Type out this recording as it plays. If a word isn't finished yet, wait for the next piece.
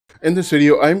In this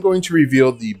video, I'm going to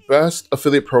reveal the best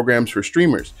affiliate programs for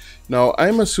streamers. Now,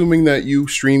 I'm assuming that you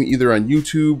stream either on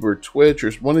YouTube or Twitch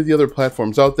or one of the other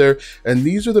platforms out there, and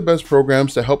these are the best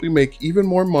programs to help you make even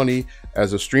more money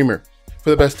as a streamer.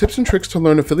 For the best tips and tricks to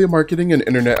learn affiliate marketing and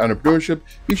internet entrepreneurship,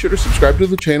 be sure to subscribe to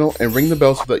the channel and ring the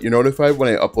bell so that you're notified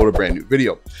when I upload a brand new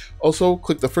video. Also,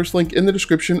 click the first link in the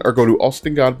description or go to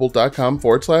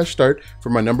alstongodbolt.com/start for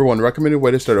my #1 recommended way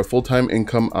to start a full-time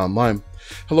income online.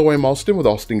 Hello, I'm Alston with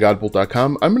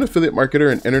alstongodbolt.com. I'm an affiliate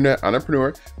marketer and internet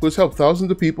entrepreneur who has helped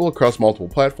thousands of people across multiple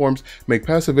platforms make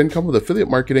passive income with affiliate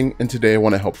marketing, and today I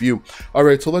want to help you.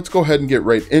 Alright, so let's go ahead and get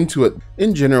right into it.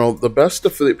 In general, the best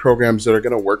affiliate programs that are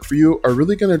going to work for you are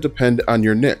really going to depend on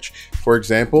your niche. For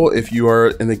example, if you are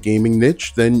in the gaming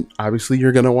niche, then obviously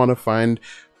you're going to want to find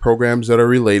programs that are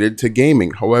related to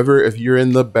gaming. However, if you're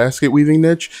in the basket weaving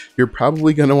niche, you're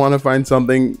probably going to want to find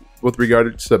something with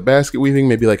regard to basket weaving,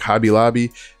 maybe like Hobby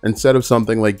Lobby, instead of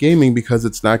something like gaming, because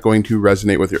it's not going to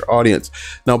resonate with your audience.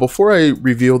 Now, before I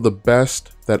reveal the best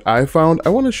that I found, I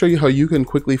want to show you how you can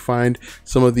quickly find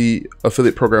some of the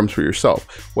affiliate programs for yourself.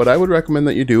 What I would recommend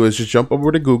that you do is just jump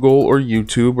over to Google or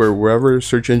YouTube or wherever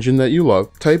search engine that you love,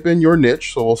 type in your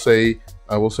niche. So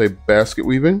I will say basket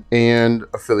weaving and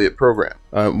affiliate program.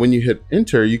 When you hit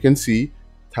enter, you can see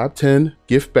top 10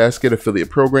 gift basket affiliate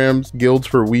programs, guilds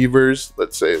for weavers,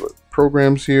 let's say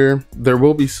programs here. There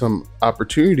will be some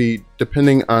opportunity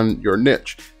depending on your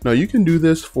niche. Now, you can do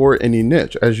this for any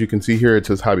niche. As you can see here, it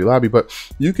says Hobby Lobby, but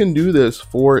you can do this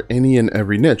for any and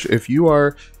every niche. If you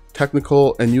are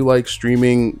technical and you like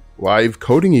streaming live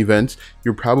coding events,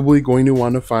 you're probably going to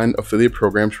want to find affiliate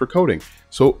programs for coding.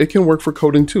 So it can work for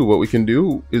coding too. What we can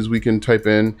do is we can type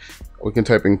in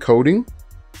coding,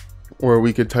 or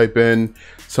we could type in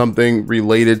something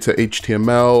related to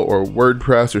HTML or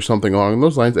WordPress or something along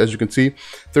those lines. As you can see,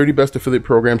 30 best affiliate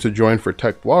programs to join for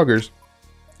tech bloggers.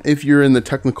 If you're in the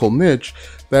technical niche,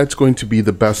 that's going to be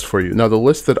the best for you. Now, the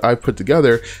list that I've put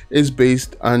together is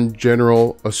based on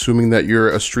general, assuming that you're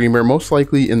a streamer, most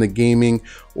likely in the gaming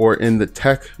or in the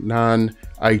tech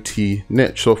non-IT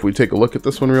niche. So if we take a look at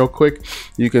this one real quick,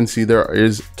 you can see there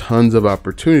is tons of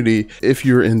opportunity if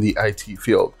you're in the IT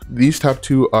field. These top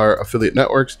 2 are affiliate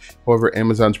networks. However,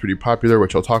 Amazon's pretty popular,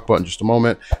 which I'll talk about in just a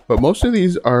moment. But most of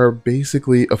these are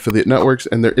basically affiliate networks,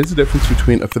 and there is a difference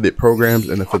between affiliate programs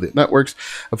and affiliate networks.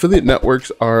 Affiliate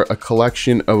networks are a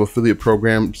collection of affiliate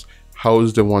programs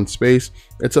housed in one space.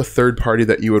 It's a third party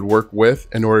that you would work with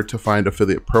in order to find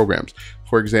affiliate programs.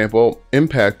 For example,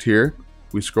 Impact here,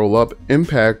 we scroll up,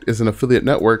 Impact is an affiliate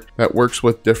network that works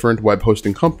with different web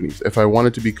hosting companies. If I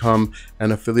wanted to become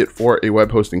an affiliate for a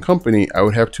web hosting company, I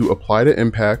would have to apply to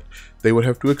Impact, they would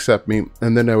have to accept me,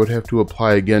 and then I would have to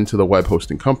apply again to the web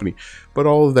hosting company. But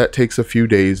all of that takes a few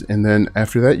days, and then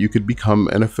after that, you could become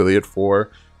an affiliate for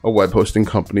a web hosting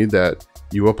company that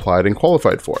you applied and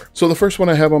qualified for. So the first one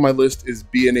I have on my list is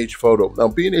B&H Photo. Now,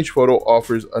 B&H Photo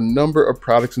offers a number of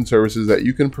products and services that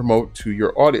you can promote to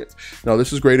your audience. Now,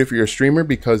 this is great if you're a streamer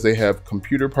because they have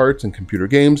computer parts and computer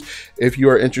games. If you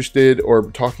are interested or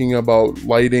talking about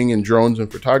lighting and drones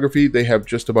and photography, they have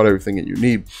just about everything that you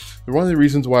need. And one of the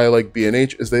reasons why I like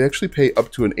B&H is they actually pay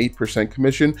up to an 8%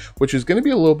 commission, which is going to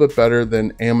be a little bit better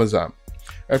than Amazon.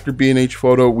 After B&H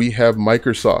Photo, we have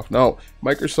Microsoft. Now,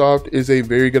 Microsoft is a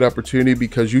very good opportunity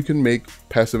because you can make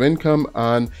passive income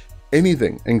on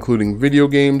anything, including video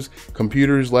games,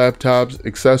 computers, laptops,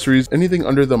 accessories, anything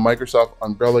under the Microsoft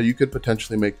umbrella, you could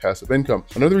potentially make passive income.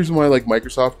 Another reason why I like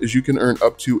Microsoft is you can earn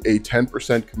up to a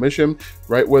 10% commission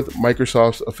right with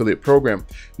Microsoft's affiliate program.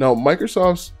 Now,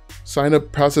 Microsoft's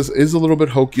sign-up process is a little bit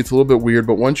hokey, it's a little bit weird,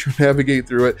 but once you navigate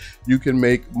through it, you can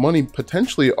make money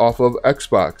potentially off of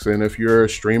Xbox. And if you're a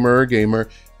streamer or a gamer,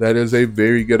 that is a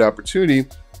very good opportunity,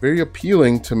 very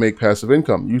appealing to make passive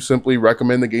income. You simply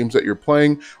recommend the games that you're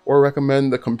playing or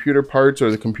recommend the computer parts or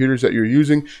the computers that you're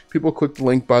using. People click the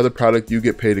link, buy the product, you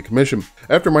get paid a commission.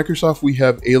 After Microsoft, we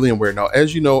have Alienware. Now,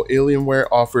 as you know, Alienware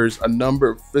offers a number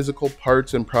of physical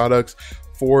parts and products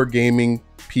for gaming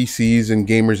PCs and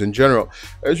gamers in general.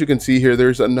 As you can see here,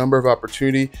 there's a number of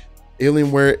opportunity.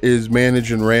 Alienware is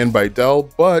managed and ran by Dell,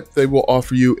 but they will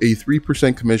offer you a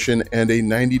 3% commission and a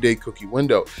 90-day cookie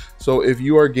window. So if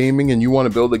you are gaming and you want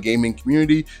to build a gaming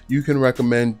community, you can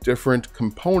recommend different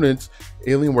components,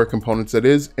 Alienware components that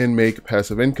is, and make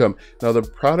passive income. Now, the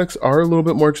products are a little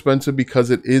bit more expensive because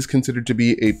it is considered to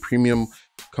be a premium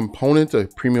component, a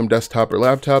premium desktop or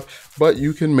laptop, but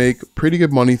you can make pretty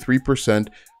good money, 3%,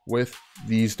 with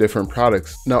these different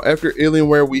products. Now, after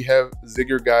Alienware, we have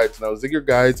Ziggurar Guides. Now, Ziggurar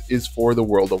Guides is for the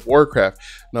World of Warcraft.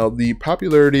 Now, the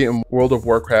popularity in World of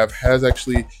Warcraft has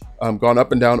actually gone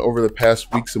up and down over the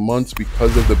past weeks and months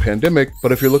because of the pandemic.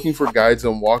 But if you're looking for guides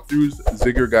and walkthroughs,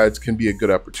 Ziggurar Guides can be a good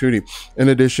opportunity. In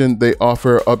addition, they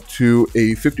offer up to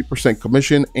a 50%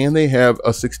 commission, and they have a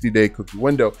 60-day cookie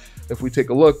window. If we take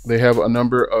a look, they have a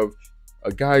number of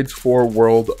guides for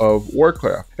World of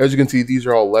Warcraft. As you can see, these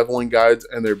are all leveling guides,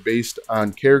 and they're based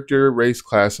on character, race,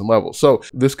 class, and level. So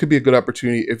this could be a good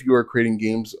opportunity if you are creating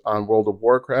games on World of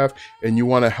Warcraft and you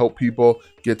want to help people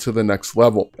get to the next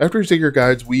level. After Ziggurar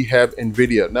Guides, we have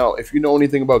NVIDIA. Now, if you know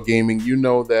anything about gaming, you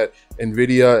know that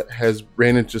NVIDIA has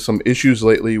ran into some issues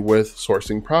lately with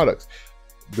sourcing products.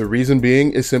 The reason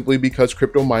being is simply because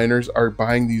crypto miners are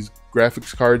buying these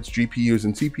graphics cards, GPUs,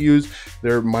 and CPUs.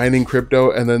 They're mining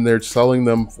crypto, and then they're selling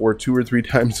them for 2 or 3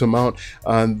 times the amount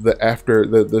on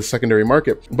the secondary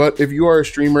market. But if you are a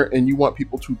streamer and you want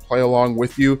people to play along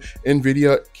with you,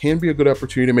 NVIDIA can be a good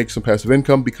opportunity to make some passive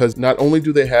income, because not only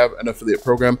do they have an affiliate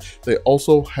program, they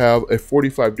also have a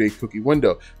 45-day cookie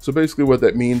window. So basically what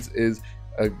that means is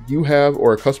you have,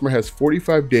 or a customer has,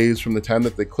 45 days from the time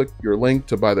that they click your link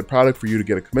to buy the product for you to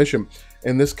get a commission.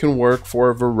 And this can work for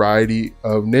a variety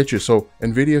of niches. So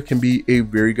NVIDIA can be a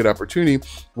very good opportunity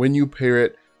when you pair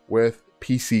it with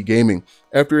PC gaming.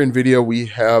 After NVIDIA, we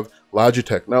have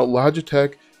Logitech. Now,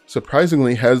 Logitech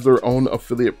surprisingly has their own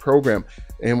affiliate program.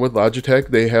 And with Logitech,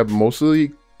 they have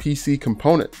mostly PC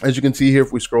component. As you can see here,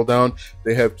 if we scroll down,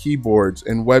 they have keyboards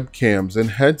and webcams and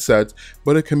headsets,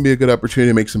 but it can be a good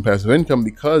opportunity to make some passive income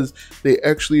because they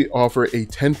actually offer a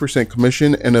 10%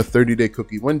 commission and a 30-day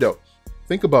cookie window.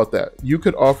 Think about that. You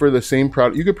could offer the same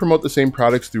product, you could promote the same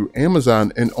products through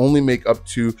Amazon and only make up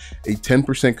to a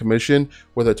 10% commission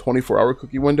with a 24-hour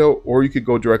cookie window, or you could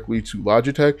go directly to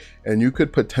Logitech and you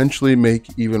could potentially make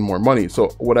even more money. So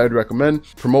what I'd recommend,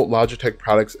 promote Logitech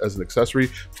products as an accessory.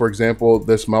 For example,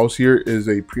 this mouse here is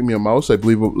a premium mouse. I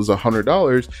believe it was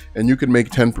 $100, and you could make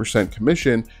 10%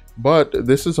 commission. But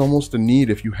this is almost a need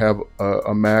if you have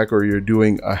a Mac or you're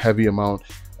doing a heavy amount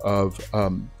of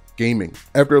gaming.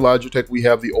 After Logitech, we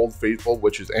have the old faithful,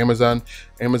 which is Amazon.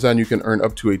 Amazon, you can earn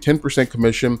up to a 10%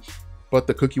 commission, but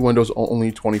the cookie window is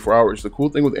only 24 hours. The cool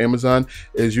thing with Amazon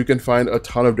is you can find a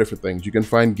ton of different things. You can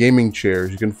find gaming chairs,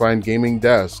 you can find gaming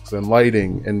desks and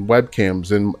lighting and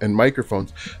webcams and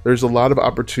microphones. There's a lot of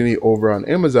opportunity over on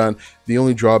Amazon. The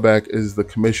only drawback is the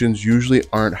commissions usually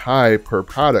aren't high per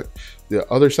product. The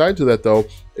other side to that, though,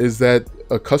 is that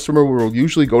a customer will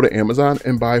usually go to Amazon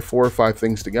and buy 4 or 5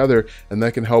 things together, and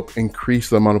that can help increase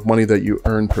the amount of money that you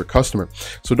earn per customer.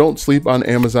 So don't sleep on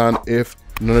Amazon if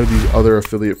none of these other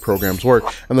affiliate programs work.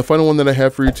 And the final one that I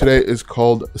have for you today is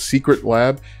called Secret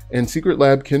Lab, and Secret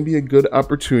Lab can be a good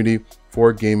opportunity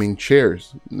for gaming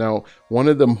chairs. Now, one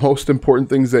of the most important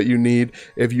things that you need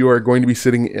if you are going to be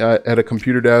sitting at a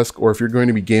computer desk, or if you're going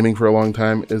to be gaming for a long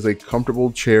time, is a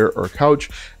comfortable chair or couch,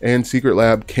 and Secret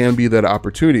Lab can be that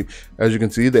opportunity. As you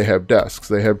can see, they have desks,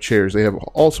 they have chairs, they have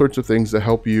all sorts of things to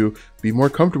help you be more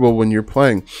comfortable when you're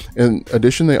playing. In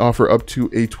addition, they offer up to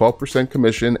a 12%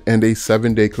 commission and a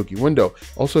 7-day cookie window.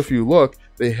 Also, if you look,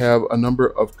 they have a number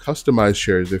of customized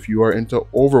chairs. If you are into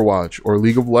Overwatch or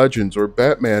League of Legends or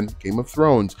Batman, Game of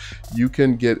Thrones, you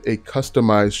can get a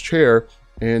customized chair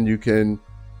and you can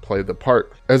play the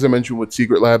part. As I mentioned with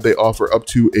Secret Lab, they offer up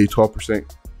to a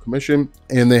 12% commission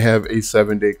and they have a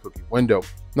 7-day cookie window.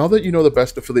 Now that you know the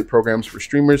best affiliate programs for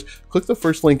streamers, click the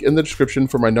first link in the description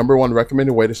for my #1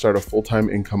 recommended way to start a full-time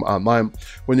income online.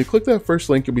 When you click that first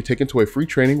link, you'll be taken to a free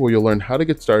training where you'll learn how to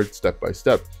get started step by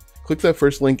step. Click that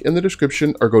first link in the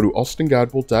description or go to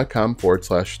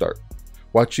alstongodbolt.com/start.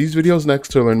 Watch these videos next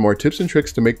to learn more tips and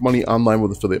tricks to make money online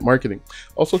with affiliate marketing.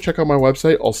 Also check out my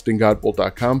website,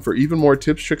 alstongodbolt.com, for even more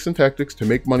tips, tricks, and tactics to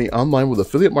make money online with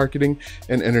affiliate marketing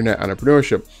and internet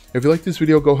entrepreneurship. If you like this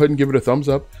video, go ahead and give it a thumbs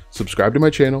up, subscribe to my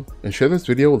channel, and share this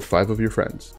video with 5 of your friends.